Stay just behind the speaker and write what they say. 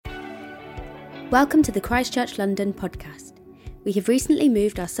Welcome to the Christchurch London podcast. We have recently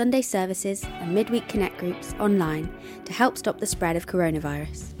moved our Sunday services and midweek connect groups online to help stop the spread of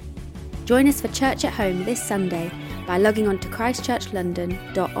coronavirus. Join us for Church at Home this Sunday by logging on to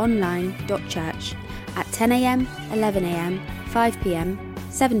christchurchlondon.online.church at 10am, 11am, 5pm,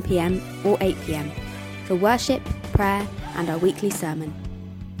 7pm or 8pm for worship, prayer and our weekly sermon.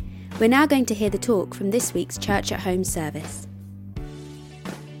 We're now going to hear the talk from this week's Church at Home service.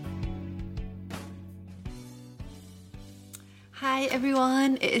 Hi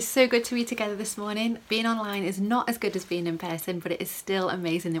everyone, it is so good to be together this morning. Being online is not as good as being in person, but it is still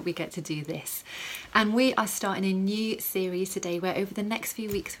amazing that we get to do this. And we are starting a new series today where over the next few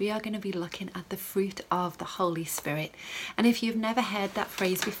weeks we are going to be looking at the fruit of the Holy Spirit. And if you've never heard that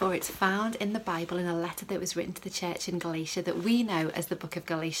phrase before, it's found in the Bible in a letter that was written to the church in Galatia that we know as the book of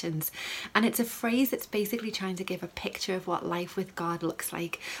Galatians. And it's a phrase that's basically trying to give a picture of what life with God looks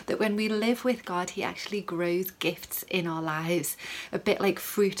like. That when we live with God, He actually grows gifts in our lives. A bit like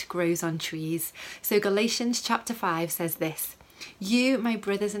fruit grows on trees. So Galatians chapter 5 says this: "You, my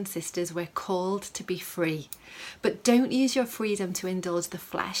brothers and sisters, were called to be free. But don't use your freedom to indulge the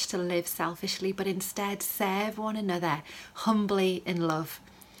flesh, to live selfishly, but instead serve one another humbly in love.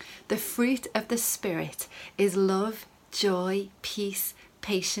 The fruit of the Spirit is love, joy, peace,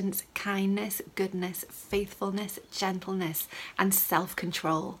 patience, kindness, goodness, faithfulness, gentleness, and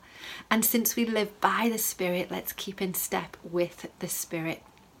self-control. And since we live by the Spirit, let's keep in step with the Spirit."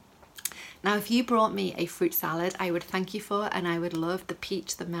 Now, if you brought me a fruit salad, I would thank you for, and I would love the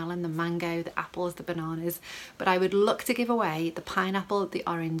peach, the melon, the mango, the apples, the bananas, but I would look to give away the pineapple, the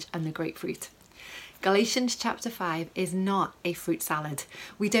orange, and the grapefruit. Galatians chapter 5 is not a fruit salad.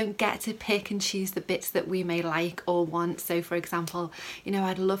 We don't get to pick and choose the bits that we may like or want. So for example,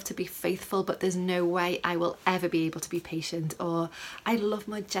 I'd love to be faithful, but there's no way I will ever be able to be patient. Or I love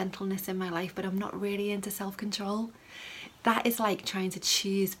my gentleness in my life, but I'm not really into self-control. That is like trying to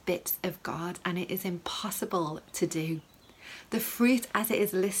choose bits of God, and it is impossible to do. The fruit as it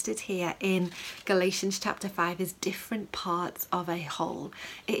is listed here in Galatians chapter 5 is different parts of a whole.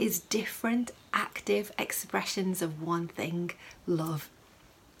 It is different active expressions of one thing: love.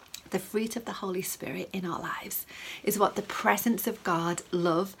 The fruit of the Holy Spirit in our lives is what the presence of God,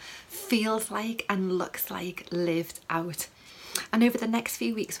 love, feels like and looks like lived out. And over the next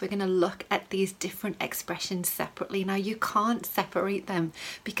few weeks, we're going to look at these different expressions separately. Now, you can't separate them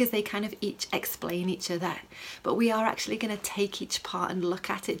because they kind of each explain each other. But we are actually going to take each part and look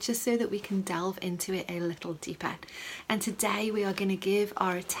at it just so that we can delve into it a little deeper. And today we are going to give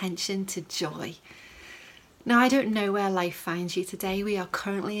our attention to joy. Now, I don't know where life finds you today. We are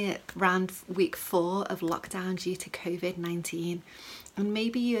currently around week 4 of lockdown due to COVID-19. And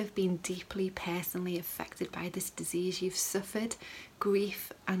maybe you have been deeply personally affected by this disease. You've suffered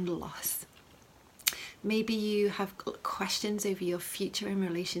grief and loss. Maybe you have questions over your future in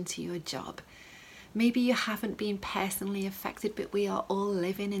relation to your job. Maybe you haven't been personally affected, but we are all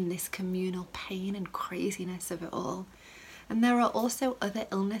living in this communal pain and craziness of it all. And there are also other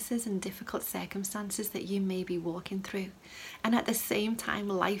illnesses and difficult circumstances that you may be walking through. And at the same time,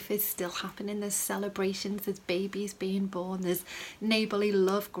 life is still happening. There's celebrations, there's babies being born, there's neighbourly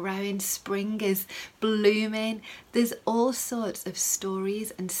love growing, spring is blooming. There's all sorts of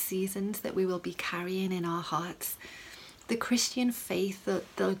stories and seasons that we will be carrying in our hearts. The Christian faith,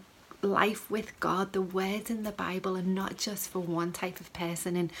 the life with God, the words in the Bible are not just for one type of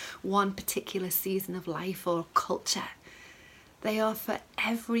person in one particular season of life or culture. They are for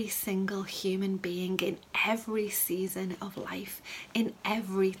every single human being in every season of life, in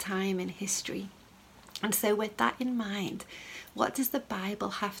every time in history. And so with that in mind, what does the Bible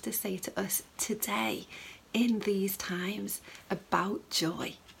have to say to us today in these times about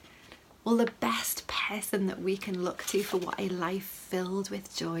joy? Well, the best person that we can look to for what a life filled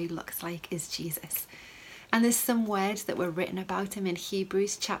with joy looks like is Jesus. And there's some words that were written about him in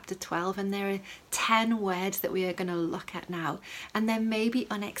Hebrews chapter 12, and there are 10 words that we are going to look at now. And they may be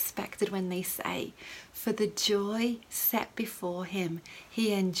unexpected when they say, "For the joy set before him,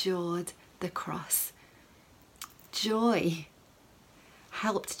 he endured the cross." Joy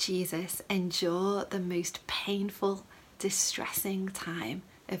helped Jesus endure the most painful, distressing time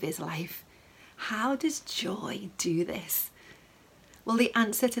of his life. How does joy do this? Well, the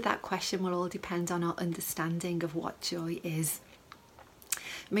answer to that question will all depend on our understanding of what joy is.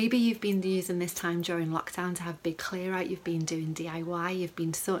 Maybe you've been using this time during lockdown to have big clear out, you've been doing DIY, you've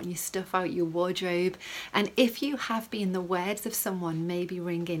been sorting your stuff out, your wardrobe. And if you have been, the words of someone may be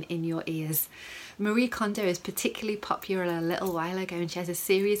ringing in your ears. Marie Kondo is particularly popular a little while ago, and she has a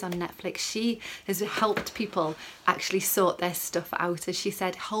series on Netflix. She has helped people actually sort their stuff out. As she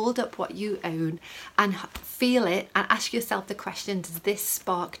said, hold up what you own and feel it and ask yourself the question, does this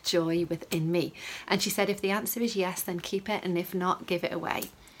spark joy within me? And she said, if the answer is yes, then keep it, and if not, give it away.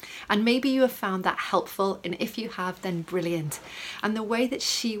 And maybe you have found that helpful, and if you have, then brilliant. And the way that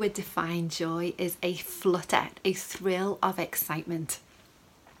she would define joy is a flutter, a thrill of excitement.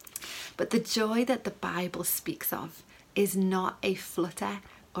 But the joy that the Bible speaks of is not a flutter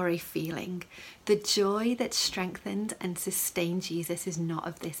or a feeling. The joy that strengthened and sustained Jesus is not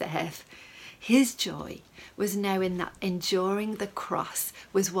of this earth. His joy was knowing that enduring the cross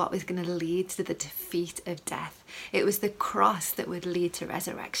was what was going to lead to the defeat of death. It was the cross that would lead to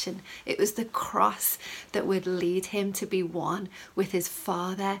resurrection. It was the cross that would lead him to be one with his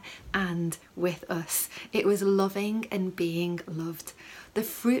Father and with us. It was loving and being loved. The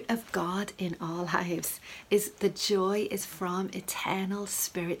fruit of God in our lives is the joy is from eternal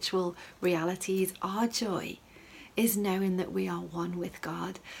spiritual realities. Our joy is knowing that we are one with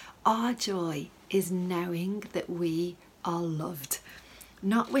God. Our joy is knowing that we are loved,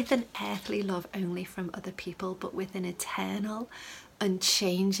 not with an earthly love only from other people, but with an eternal,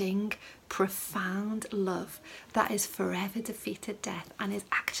 unchanging, profound love that is forever defeated death and is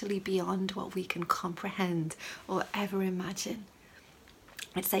actually beyond what we can comprehend or ever imagine.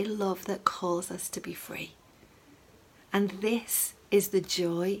 It's a love that calls us to be free. And this is the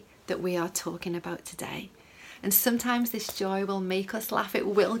joy that we are talking about today. And sometimes this joy will make us laugh. It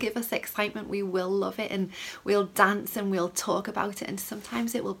will give us excitement. We will love it and we'll dance and we'll talk about it. And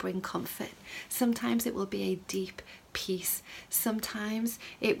sometimes it will bring comfort. Sometimes it will be a deep peace. Sometimes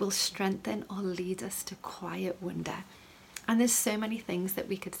it will strengthen or lead us to quiet wonder. And there's so many things that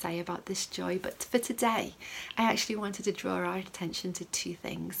we could say about this joy, but for today, I actually wanted to draw our attention to two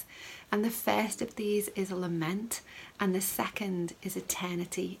things. And the first of these is a lament, and the second is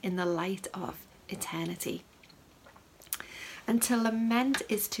eternity, in the light of eternity. And to lament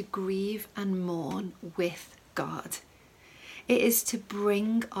is to grieve and mourn with God. It is to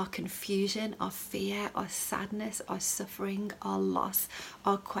bring our confusion, our fear, our sadness, our suffering, our loss,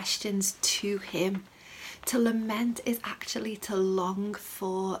 our questions to him. To lament is actually to long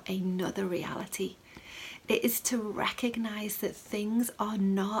for another reality. It is to recognize that things are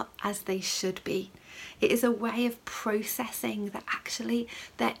not as they should be. It is a way of processing that actually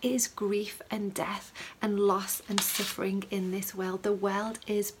there is grief and death and loss and suffering in this world. The world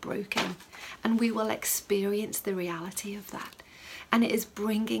is broken and we will experience the reality of that. And it is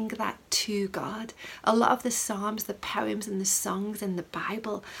bringing that to God. A lot of the psalms, the poems and the songs in the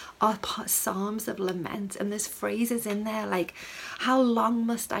Bible are psalms of lament. And there's phrases in there like, how long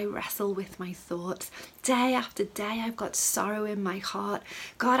must I wrestle with my thoughts? Day after day I've got sorrow in my heart.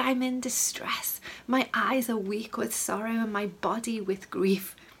 God, I'm in distress. My eyes are weak with sorrow and my body with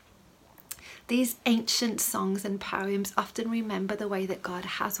grief. These ancient songs and poems often remember the way that God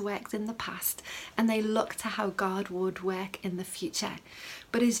has worked in the past, and they look to how God would work in the future.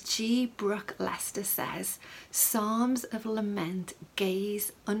 But as G. Brooke Lester says, psalms of lament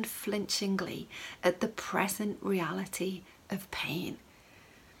gaze unflinchingly at the present reality of pain.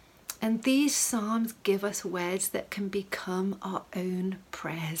 And these psalms give us words that can become our own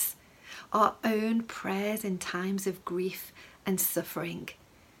prayers in times of grief and suffering.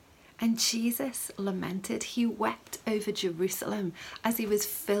 And Jesus lamented, he wept over Jerusalem as he was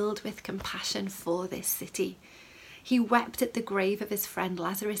filled with compassion for this city. He wept at the grave of his friend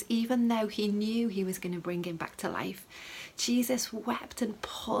Lazarus, even though he knew he was going to bring him back to life. Jesus wept and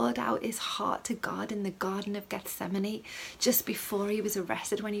poured out his heart to God in the Garden of Gethsemane just before he was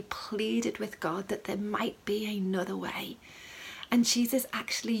arrested, when he pleaded with God that there might be another way. And Jesus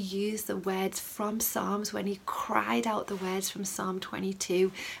actually used the words from Psalms when he cried out the words from Psalm 22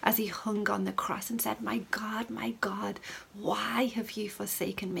 as he hung on the cross and said, my God, why have you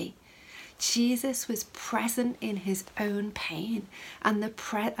forsaken me? Jesus was present in his own pain and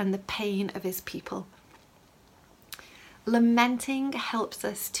the pain of his people. Lamenting helps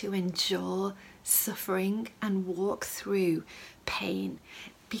us to endure suffering and walk through pain,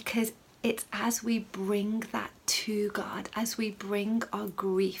 because it's as we bring that to God, as we bring our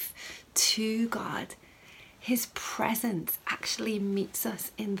grief to God, his presence actually meets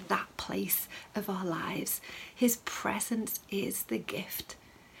us in that place of our lives. His presence is the gift.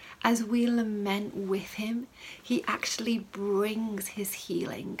 As we lament with him, he actually brings his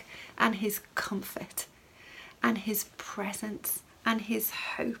healing and his comfort, and his presence and his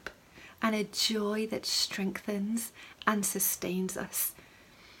hope and a joy that strengthens and sustains us.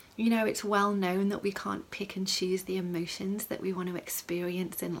 You know, it's well known that we can't pick and choose the emotions that we want to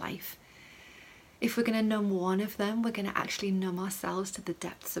experience in life. If we're going to numb one of them, we're going to actually numb ourselves to the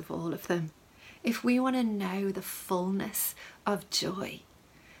depths of all of them. If we want to know the fullness of joy,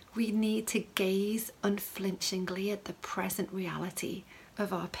 we need to gaze unflinchingly at the present reality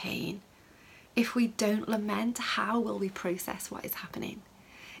of our pain. If we don't lament, how will we process what is happening?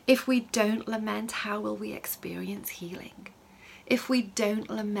 If we don't lament, how will we experience healing? If we don't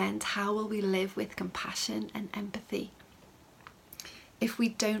lament, how will we live with compassion and empathy? If we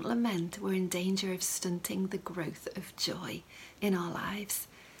don't lament, we're in danger of stunting the growth of joy in our lives.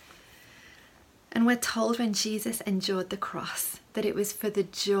 And we're told when Jesus endured the cross that it was for the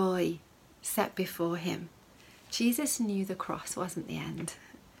joy set before him. Jesus knew the cross wasn't the end.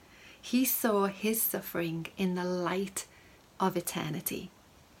 He saw his suffering in the light of eternity.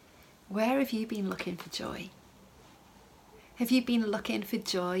 Where have you been looking for joy? Have you been looking for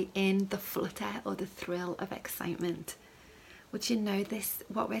joy in the flutter or the thrill of excitement? Would you know this?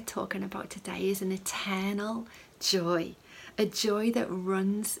 What we're talking about today is an eternal joy, a joy that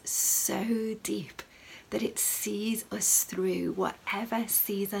runs so deep that it sees us through whatever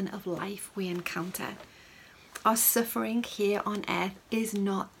season of life we encounter. Our suffering here on earth is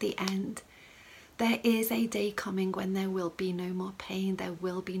not the end. There is a day coming when there will be no more pain, there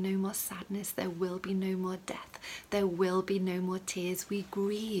will be no more sadness, there will be no more death, there will be no more tears. We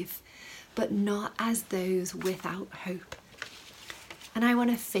grieve, but not as those without hope. And I want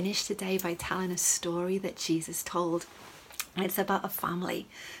to finish today by telling a story that Jesus told. It's about a family.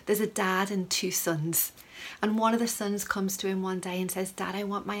 There's a dad and two sons. And one of the sons comes to him one day and says, "Dad, I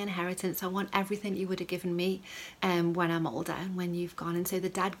want my inheritance. I want everything you would have given me when I'm older and when you've gone." And so the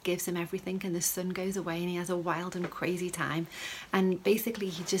dad gives him everything, and the son goes away and he has a wild and crazy time. And basically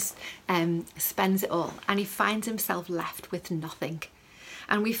he just spends it all, and he finds himself left with nothing.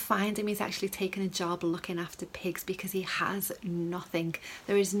 And we find him, he's actually taken a job looking after pigs because he has nothing.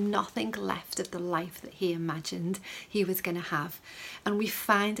 There is nothing left of the life that he imagined he was going to have. And we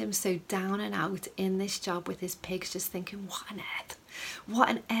find him so down and out in this job with his pigs, just thinking, what on earth? What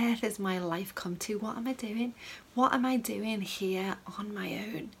on earth has my life come to? What am I doing? What am I doing here on my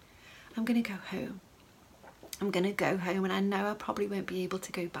own? I'm going to go home. I'm going to go home, and I know I probably won't be able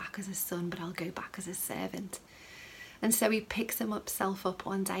to go back as a son, but I'll go back as a servant. And so he picks himself up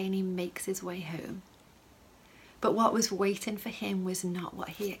one day and he makes his way home. But what was waiting for him was not what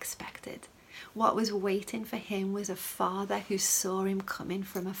he expected. What was waiting for him was a father who saw him coming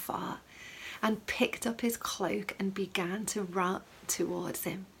from afar and picked up his cloak and began to run towards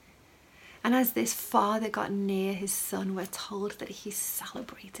him. And as this father got near his son, we're told that he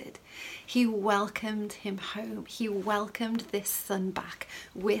celebrated. He welcomed him home. He welcomed this son back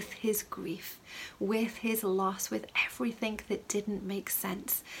with his grief, with his loss, with everything that didn't make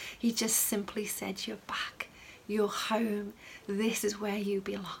sense. He just simply said, "You're back. You're home. This is where you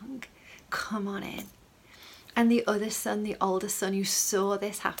belong. Come on in." And the other son, the older son, who saw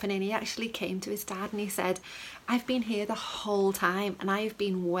this happening, he actually came to his dad and he said, "I've been here the whole time and I've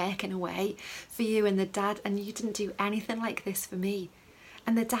been working away for you and you didn't do anything like this for me."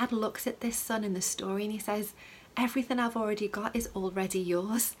 And the dad looks at this son in the story and he says, "Everything I've already got is already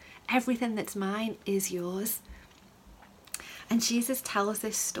yours. Everything that's mine is yours." And Jesus tells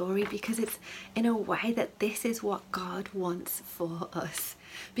this story because it's in a way that this is what God wants for us.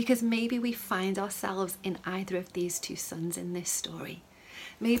 Because maybe we find ourselves in either of these two sons in this story.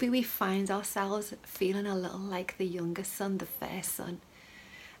 Maybe we find ourselves feeling a little like the younger son, the first son.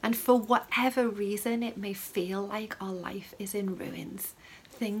 And for whatever reason, it may feel like our life is in ruins.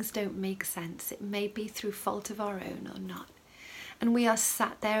 Things don't make sense. It may be through fault of our own or not. And we are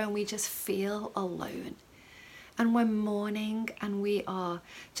sat there and we just feel alone. And we're mourning and we are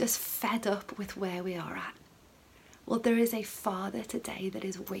just fed up with where we are at. Well, there is a Father today that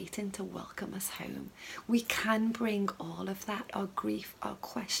is waiting to welcome us home. We can bring all of that, our grief, our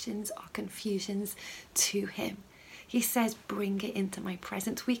questions, our confusions, to him. He says, "Bring it into my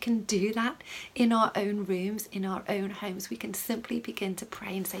presence." We can do that in our own rooms, in our own homes. We can simply begin to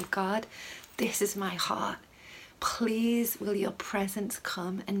pray and say, "God, this is my heart. Please will your presence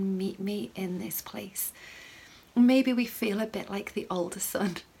come and meet me in this place." Maybe we feel a bit like the older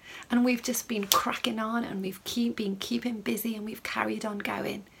son and we've just been cracking on and we've been keeping busy and we've carried on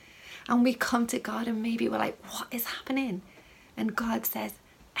going. And we come to God and maybe we're like, "What is happening?" And God says,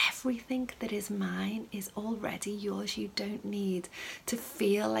 "Everything that is mine is already yours. You don't need to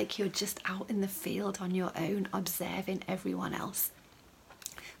feel like you're just out in the field on your own observing everyone else."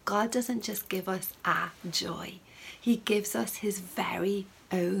 God doesn't just give us a joy. He gives us his very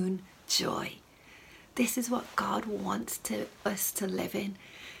own joy. This is what God wants us to live in.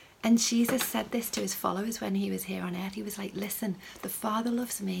 And Jesus said this to his followers when he was here on earth. He was like, listen, the Father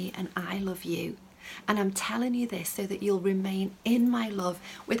loves me and I love you. And I'm telling you this so that you'll remain in my love.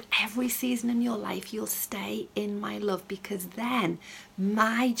 With every season in your life, you'll stay in my love, because then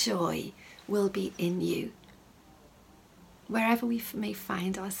my joy will be in you. Wherever we may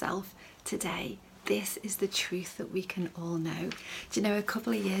find ourselves today, this is the truth that we can all know. Do you know, a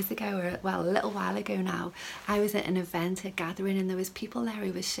couple of years ago, or well, a little while ago now, I was at an event, a gathering, and there was people there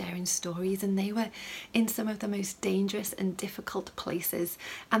who were sharing stories, and they were in some of the most dangerous and difficult places,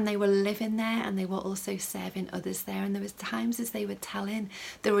 and they were living there, and they were also serving others there. And there was times as they were telling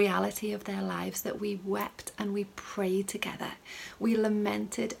the reality of their lives that we wept and we prayed together. We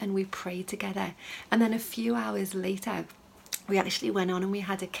lamented and we prayed together. And then a few hours later, we actually went on and we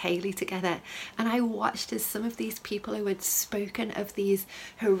had a ceilidh together, and I watched as some of these people who had spoken of these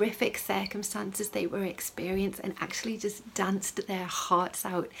horrific circumstances they were experiencing and actually just danced their hearts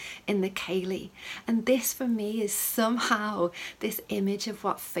out in the ceilidh. And this for me is somehow this image of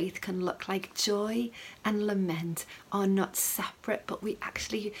what faith can look like. Joy and lament are not separate, but we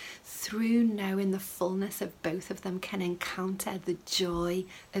actually, through knowing the fullness of both of them, can encounter the joy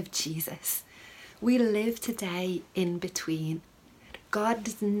of Jesus. We live today in between. God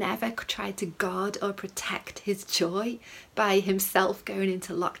has never tried to guard or protect his joy by himself going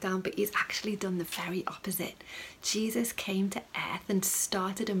into lockdown, but he's actually done the very opposite. Jesus came to earth and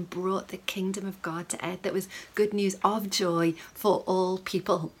started and brought the kingdom of God to earth that was good news of joy for all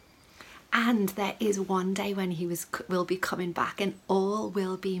people. And there is one day when he will be coming back and all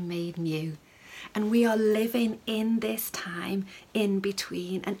will be made new. And we are living in this time in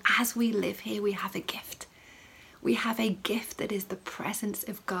between. And as we live here, we have a gift. We have a gift that is the presence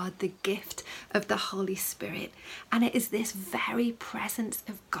of God, the gift of the Holy Spirit. And it is this very presence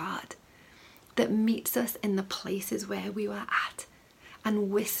of God that meets us in the places where we were at and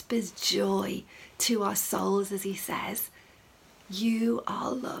whispers joy to our souls as he says, you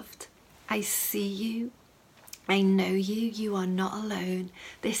are loved. I see you. I know you. You are not alone.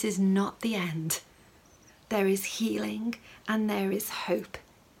 This is not the end. There is healing and there is hope.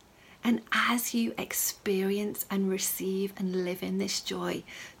 And as you experience and receive and live in this joy,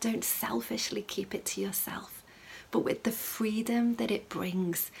 don't selfishly keep it to yourself, but with the freedom that it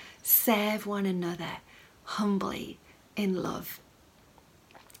brings, serve one another humbly in love.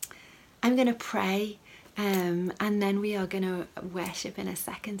 I'm going to pray and then we are going to worship in a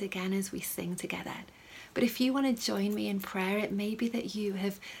second again as we sing together. But if you want to join me in prayer, it may be that you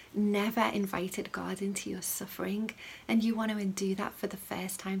have never invited God into your suffering and you want to do that for the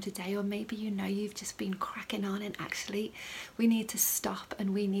first time today. Or maybe you know you've just been cracking on and actually we need to stop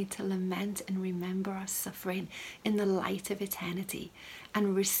and we need to lament and remember our suffering in the light of eternity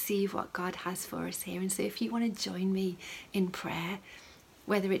and receive what God has for us here. And so if you want to join me in prayer,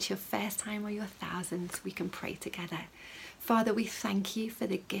 whether it's your first time or your thousands, we can pray together. Father, we thank you for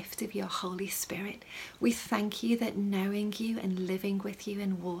the gift of your Holy Spirit. We thank you that knowing you and living with you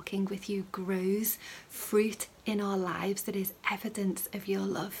and walking with you grows fruit in our lives that is evidence of your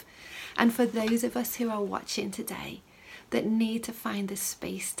love. And for those of us who are watching today that need to find the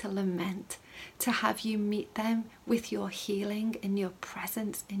space to lament, to have you meet them with your healing and your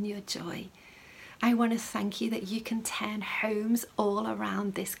presence and your joy, I want to thank you that you can turn homes all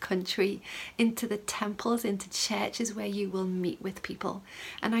around this country into the temples, into churches where you will meet with people.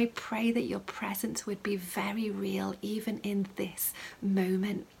 And I pray that your presence would be very real even in this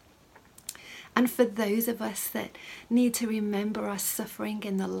moment. And for those of us that need to remember our suffering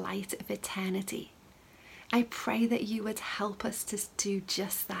in the light of eternity, I pray that you would help us to do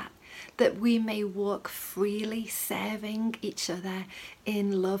just that, that we may walk freely serving each other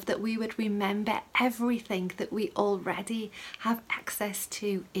in love, that we would remember everything that we already have access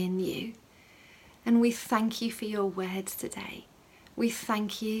to in you. And we thank you for your words today. We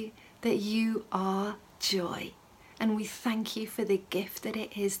thank you that you are joy. And we thank you for the gift that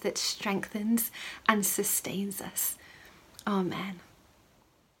it is that strengthens and sustains us. Amen.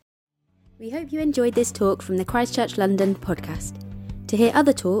 We hope you enjoyed this talk from the Christchurch London podcast. To hear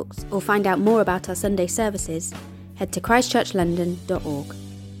other talks or find out more about our Sunday services, head to christchurchlondon.org.